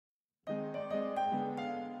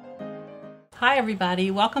Hi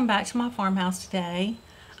everybody, welcome back to my farmhouse today.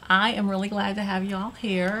 I am really glad to have you all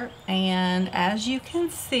here, and as you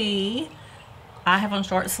can see, I have on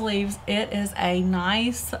short sleeves. It is a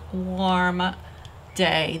nice warm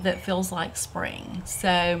day that feels like spring.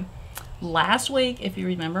 So last week, if you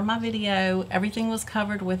remember my video, everything was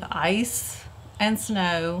covered with ice and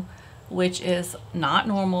snow, which is not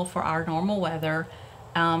normal for our normal weather.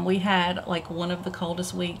 We had like one of the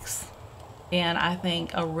coldest weeks in I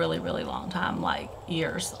think a really long time, like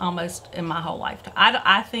years, almost in my whole lifetime.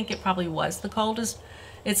 I think it probably was the coldest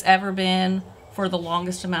it's ever been for the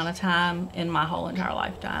longest amount of time in my whole entire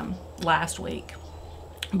lifetime last week.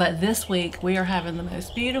 But this week we are having the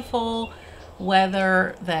most beautiful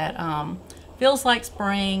weather that feels like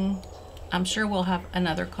spring. I'm sure we'll have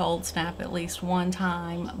another cold snap at least one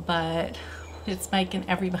time, but it's making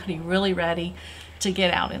everybody really ready to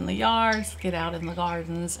get out in the yards, get out in the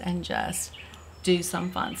gardens, and just do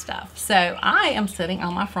some fun stuff. So I am sitting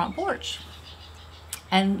on my front porch,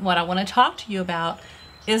 and what I want to talk to you about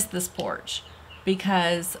is this porch,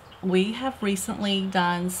 because we have recently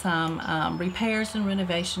done some repairs and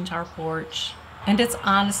renovation to our porch, and it's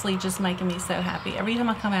honestly just making me so happy. Every time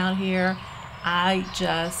I come out here, I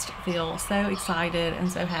just feel so excited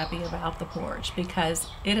and so happy about the porch, because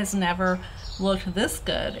it has never looked this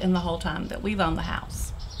good in the whole time that we've owned the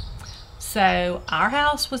house. So our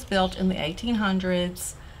house was built in the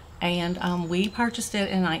 1800s, and we purchased it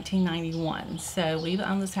in 1991. So we've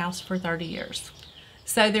owned this house for 30 years.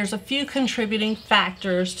 So there's a few contributing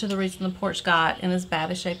factors to the reason the porch got in as bad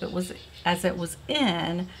a shape as it was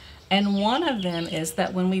in. And one of them is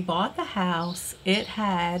that when we bought the house, it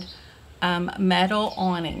had metal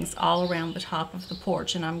awnings all around the top of the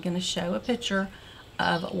porch, and I'm going to show a picture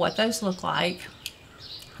of what those look like.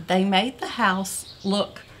 They made the house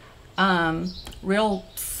look real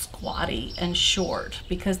squatty and short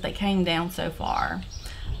because they came down so far,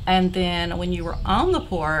 and then when you were on the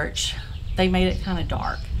porch they made it kind of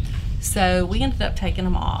dark. So we ended up taking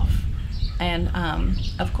them off, and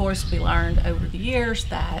of course we learned over the years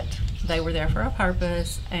that they were there for a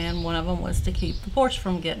purpose, and one of them was to keep the porch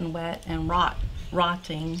from getting wet and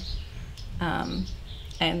rotting.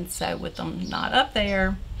 And so with them not up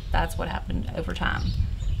there, that's what happened over time.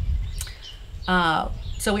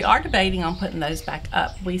 So we are debating on putting those back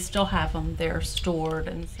up. We still have them there stored.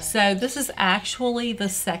 And so this is actually the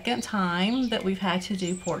second time that we've had to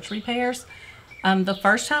do porch repairs. The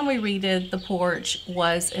first time we redid the porch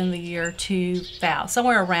was in the year 2000,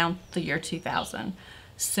 somewhere around the year 2000.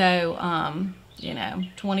 So, you know,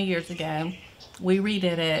 20 years ago, we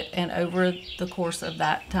redid it, and over the course of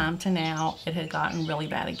that time to now, it had gotten really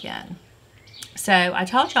bad again. So I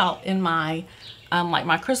told y'all in my, like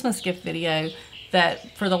my Christmas gift video,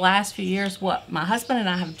 that for the last few years, what my husband and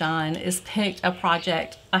I have done is picked a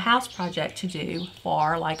house project to do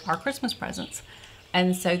for like our Christmas presents.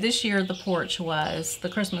 And so this year the porch was the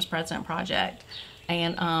Christmas present project.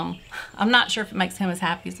 And I'm not sure if it makes him as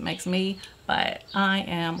happy as it makes me, but I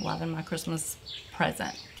am loving my Christmas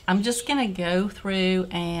present. I'm just gonna go through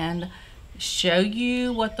and show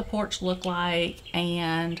you what the porch looked like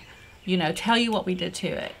and, you know, tell you what we did to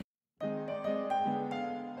it.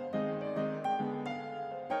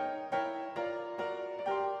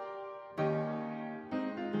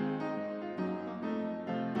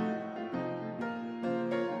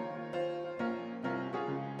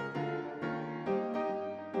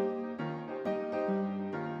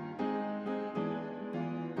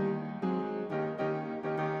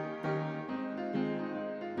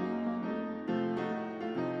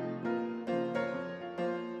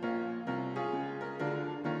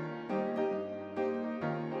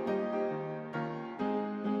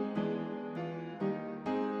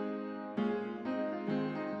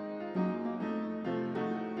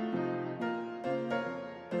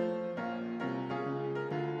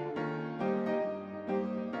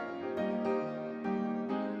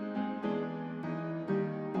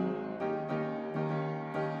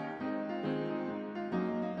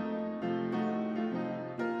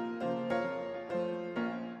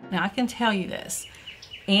 Now I can tell you this,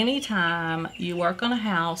 anytime you work on a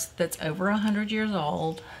house that's over 100 years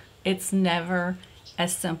old, it's never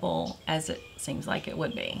as simple as it seems like it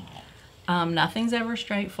would be. Nothing's ever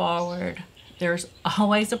straightforward. There's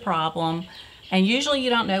always a problem, and usually you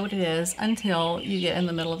don't know what it is until you get in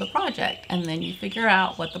the middle of the project, and then you figure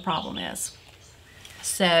out what the problem is.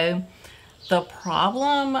 So the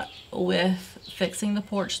problem with fixing the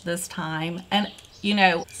porch this time, and you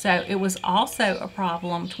know, so it was also a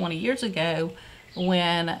problem 20 years ago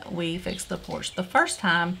when we fixed the porch the first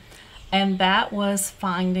time, and that was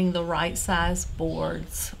finding the right size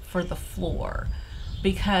boards for the floor.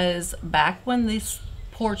 because back when this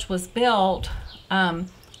porch was built,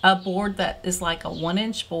 a board that is like a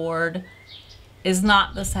 1-inch board is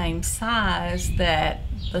not the same size that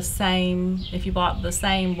if you bought the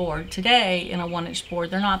same board today in a 1-inch board,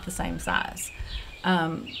 they're not the same size.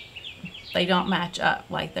 They don't match up.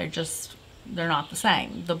 Like they're not the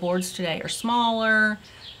same. The boards today are smaller,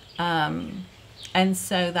 and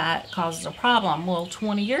so that causes a problem. Well,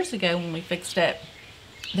 20 years ago when we fixed it,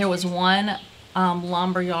 there was one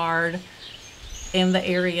lumber yard in the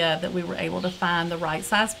area that we were able to find the right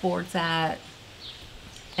size boards at.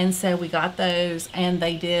 And so we got those, and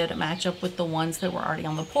they did match up with the ones that were already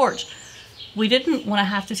on the porch. We didn't want to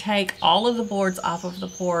have to take all of the boards off of the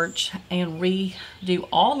porch and redo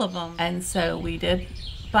all of them. And so we did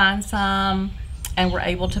find some, and were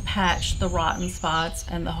able to patch the rotten spots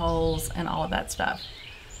and the holes and all of that stuff.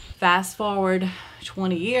 Fast forward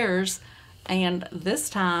 20 years, and this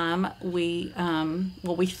time we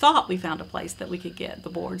thought we found a place that we could get the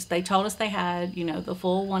boards. They told us they had, the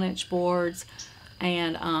full 1-inch boards.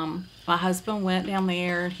 And my husband went down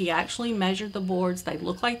there. He actually measured the boards. They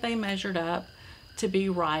looked like they measured up to be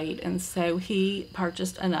right. And so he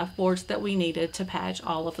purchased enough boards that we needed to patch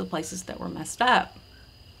all of the places that were messed up.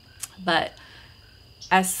 But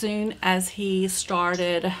as soon as he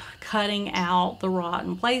started cutting out the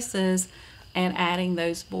rotten places and adding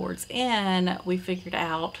those boards in, we figured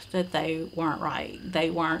out that they weren't right.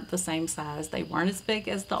 They weren't the same size. They weren't as big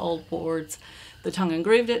as the old boards. The tongue and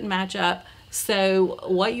groove didn't match up. So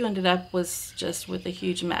what you ended up was just with a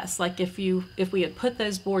huge mess. Like if we had put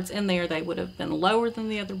those boards in there, they would have been lower than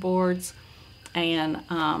the other boards, and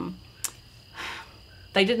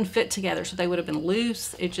they didn't fit together, so they would have been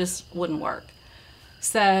loose. It just wouldn't work.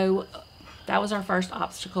 So that was our first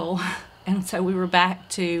obstacle. And so we were back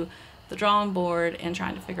to the drawing board and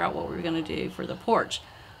trying to figure out what we were going to do for the porch.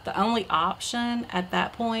 The only option at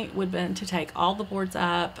that point would have been to take all the boards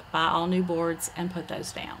up, buy all new boards, and put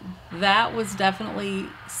those down. That was definitely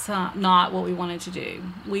not what we wanted to do.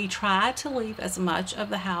 We tried to leave as much of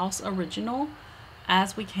the house original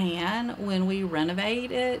as we can when we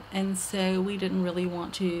renovate it, and so we didn't really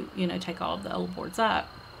want to, take all of the old boards up.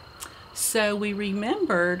 So we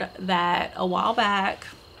remembered that a while back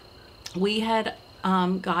we had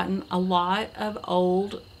gotten a lot of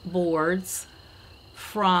old boards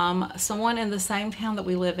from someone in the same town that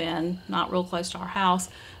we live in, not real close to our house,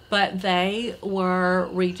 but they were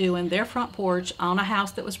redoing their front porch on a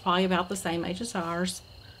house that was probably about the same age as ours,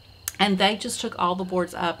 and they just took all the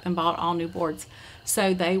boards up and bought all new boards.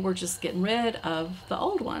 So they were just getting rid of the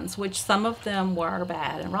old ones, which some of them were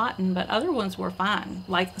bad and rotten, but other ones were fine.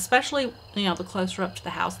 Like especially, the closer up to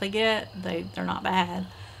the house they get, they're not bad.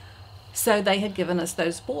 So they had given us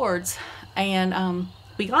those boards, and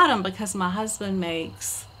we got them because my husband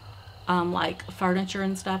makes like furniture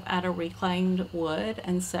and stuff out of reclaimed wood,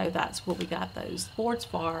 and so that's what we got those boards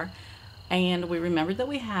for. And we remembered that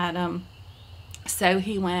we had them, so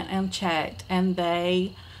he went and checked, and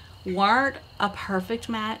they weren't a perfect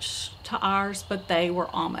match to ours, but they were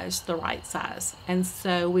almost the right size. And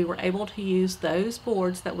so we were able to use those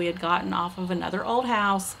boards that we had gotten off of another old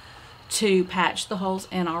house to patch the holes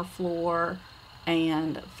in our floor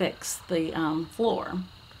and fix the floor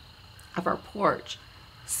of our porch.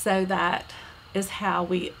 So that is how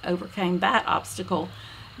we overcame that obstacle.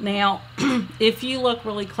 Now, if you look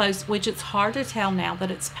really close, which it's hard to tell now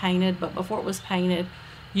that it's painted, but before it was painted,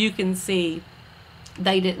 you can see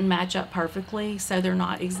they didn't match up perfectly, so they're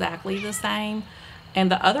not exactly the same. And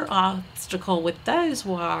the other obstacle with those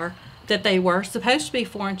were that they were supposed to be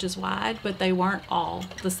 4 inches wide, but they weren't all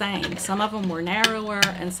the same. Some of them were narrower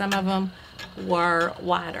and some of them were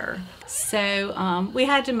wider. So we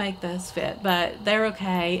had to make those fit, but they're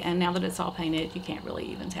okay. And now that it's all painted, you can't really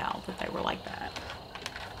even tell that they were like that.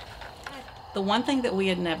 The one thing that we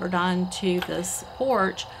had never done to this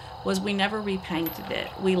porch was we never repainted it.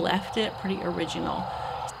 We left it pretty original.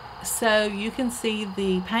 So you can see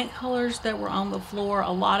the paint colors that were on the floor.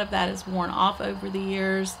 A lot of that is worn off over the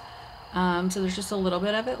years. So there's just a little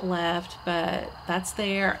bit of it left, but that's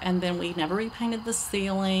there. And then we never repainted the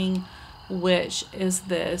ceiling, which is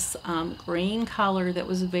this green color that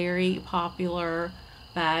was very popular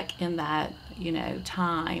back in that,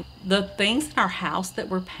 time. The things in our house that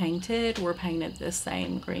were painted this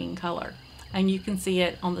same green color. And you can see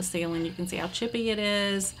it on the ceiling. You can see how chippy it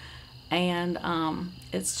is. And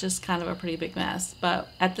it's just kind of a pretty big mess. But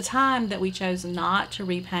at the time that we chose not to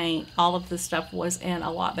repaint, all of this stuff was in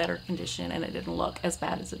a lot better condition and it didn't look as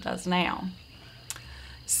bad as it does now.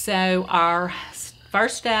 So our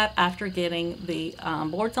First step after getting the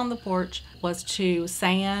boards on the porch was to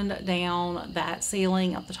sand down that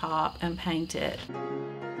ceiling up the top and paint it.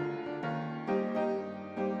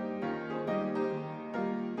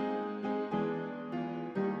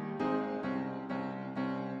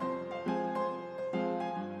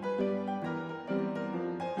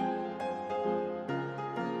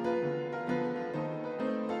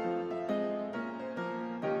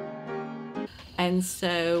 And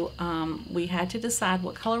so we had to decide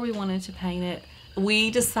what color we wanted to paint it. We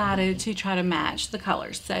decided to try to match the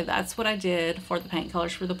colors. So that's what I did for the paint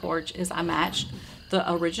colors for the porch, is I matched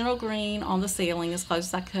the original green on the ceiling as close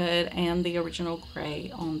as I could and the original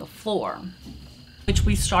gray on the floor. Which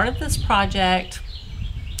we started this project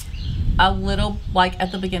a little like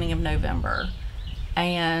at the beginning of November.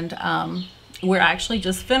 And we're actually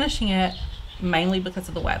just finishing it mainly because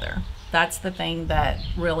of the weather. That's the thing that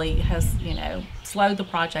really has, you know, slowed the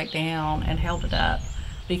project down and held it up,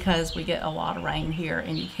 because we get a lot of rain here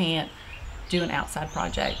and you can't do an outside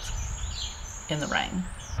project in the rain.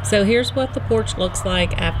 So here's what the porch looks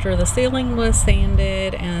like after the ceiling was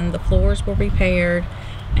sanded and the floors were repaired.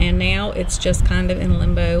 And now it's just kind of in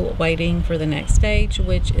limbo, waiting for the next stage,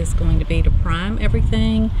 which is going to be to prime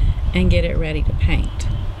everything and get it ready to paint.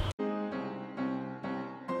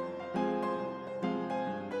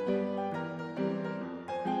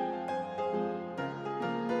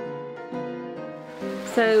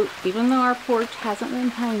 So even though our porch hasn't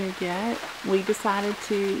been painted yet, we decided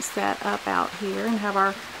to set up out here and have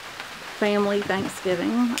our family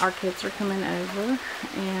Thanksgiving. Our kids are coming over,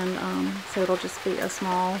 and so it'll just be a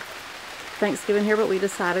small Thanksgiving here, but we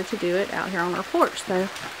decided to do it out here on our porch, so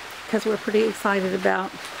because we're pretty excited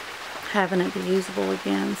about having it be usable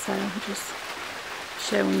again. So just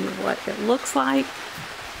showing you what it looks like.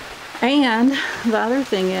 And the other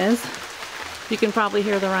thing is, you can probably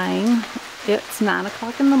hear the rain. It's 9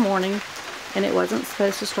 o'clock in the morning, and it wasn't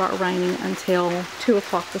supposed to start raining until 2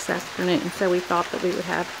 o'clock this afternoon. So we thought that we would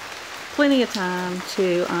have plenty of time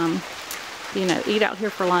to, you know, eat out here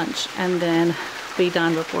for lunch and then be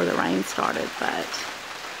done before the rain started. But,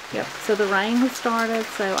 yep, so the rain has started,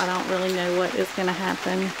 so I don't really know what is going to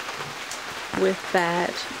happen with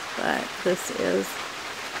that. But this is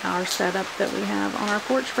our setup that we have on our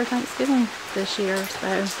porch for Thanksgiving this year.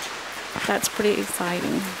 So that's pretty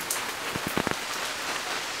exciting.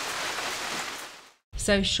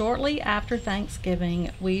 So shortly after Thanksgiving,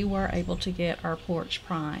 we were able to get our porch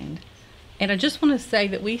primed. And I just want to say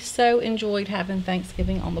that we so enjoyed having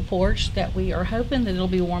Thanksgiving on the porch that we are hoping that it'll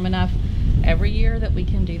be warm enough every year that we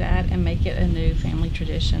can do that and make it a new family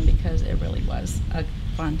tradition, because it really was a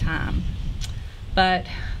fun time. But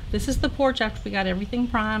this is the porch after we got everything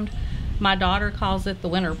primed. My daughter calls it the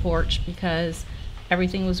winter porch because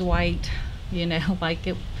everything was white, you know, like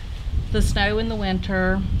the snow in the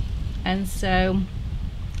winter. And so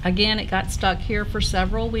again, it got stuck here for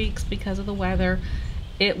several weeks because of the weather.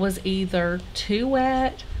 It was either too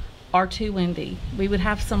wet or too windy. We would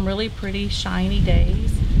have some really pretty shiny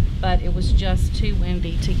days, but it was just too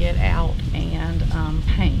windy to get out and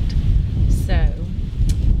paint. So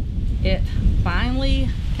it finally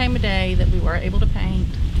came a day that we were able to paint,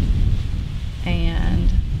 and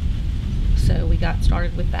so we got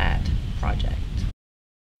started with that project.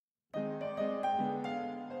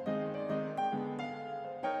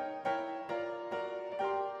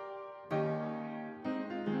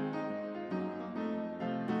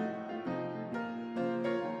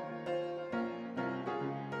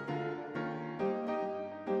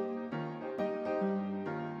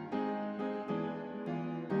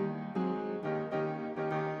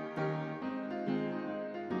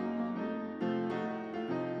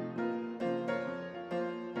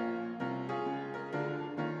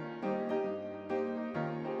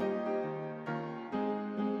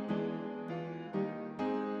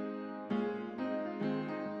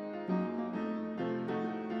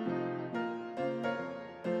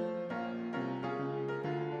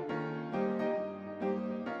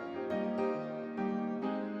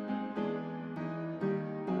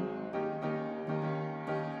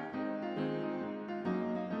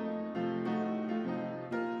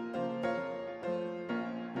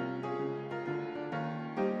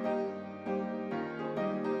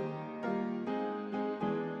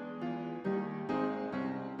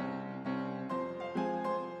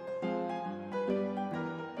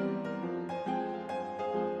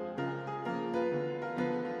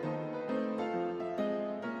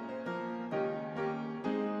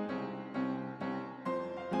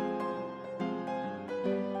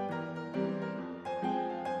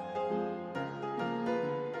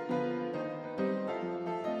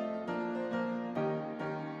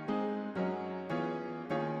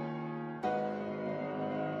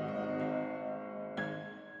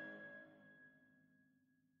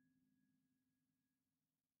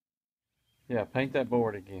 Yeah, paint that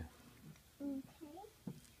board again. Okay.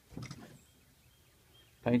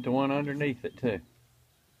 Paint the one underneath it too.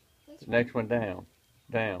 This The next one down.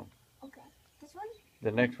 Down. Okay. This one?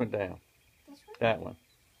 The next one down. This one? That one.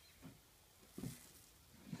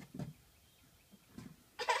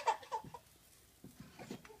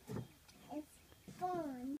 It's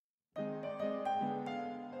fun.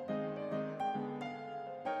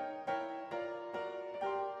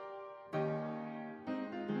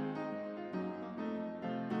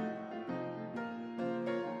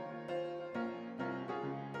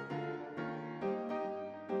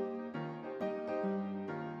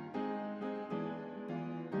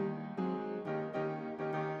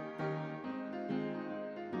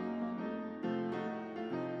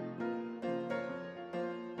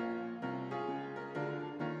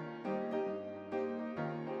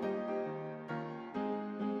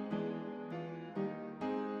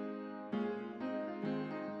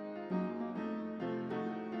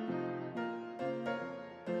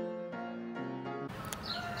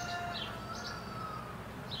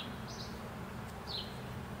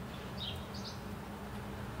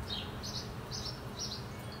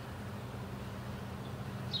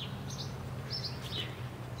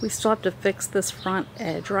 We still have to fix this front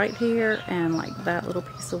edge right here and like that little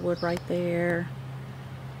piece of wood right there.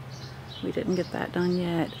 We didn't get that done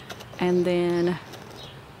yet. And then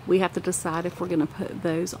we have to decide if we're going to put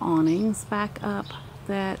those awnings back up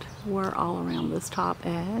that were all around this top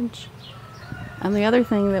edge. And the other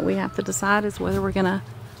thing that we have to decide is whether we're going to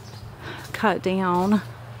cut down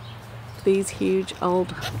these huge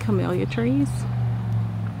old camellia trees.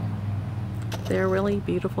 They're really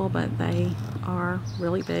beautiful, but they are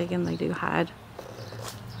really big and they do hide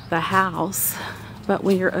the house. But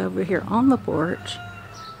when you're over here on the porch,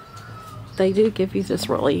 they do give you this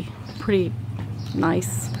really pretty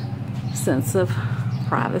nice sense of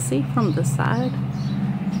privacy from this side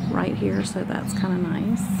right here, so that's kind of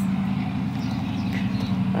nice.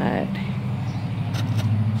 But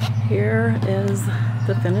here is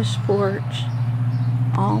the finished porch,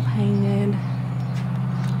 all painted.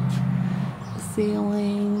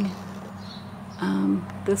 Ceiling.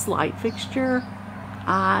 This light fixture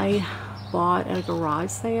I bought at a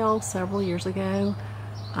garage sale several years ago.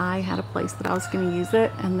 I had a place that I was going to use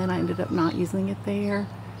it, and then I ended up not using it there,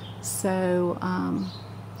 so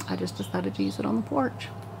I just decided to use it on the porch,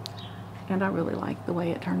 and I really like the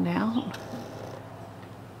way it turned out.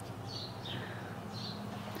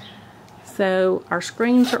 So our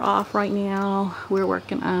screens are off right now. We're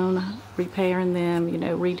working on repairing them, you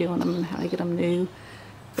know, redoing them and how to get them new.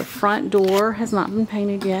 The front door has not been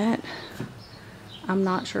painted yet. I'm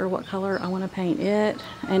not sure what color I want to paint it,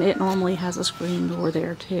 and it normally has a screen door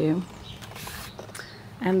there too.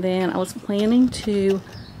 And then I was planning to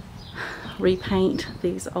repaint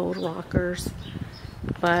these old rockers,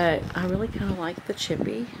 but I really kind of like the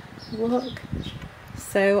chippy look.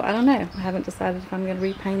 So I don't know. I haven't decided if I'm going to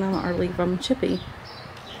repaint them or leave them chippy.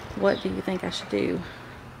 What do you think I should do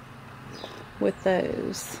with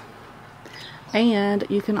those? And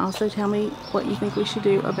you can also tell me what you think we should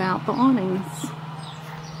do about the awnings.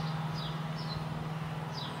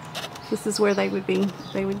 This is where they would be.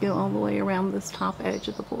 They would go all the way around this top edge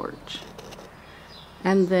of the porch.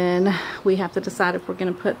 And then we have to decide if we're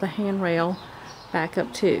going to put the handrail back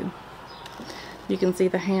up too. You can see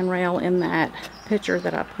the handrail in that picture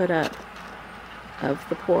that I put up of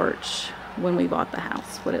the porch when we bought the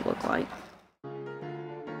house, what it looked like.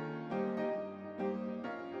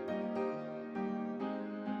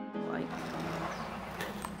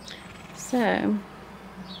 So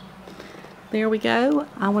there we go.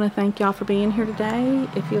 I want to thank y'all for being here today.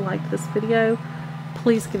 If you liked this video,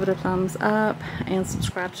 please give it a thumbs up and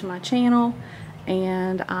subscribe to my channel.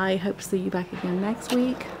 And I hope to see you back again next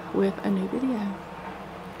week with a new video.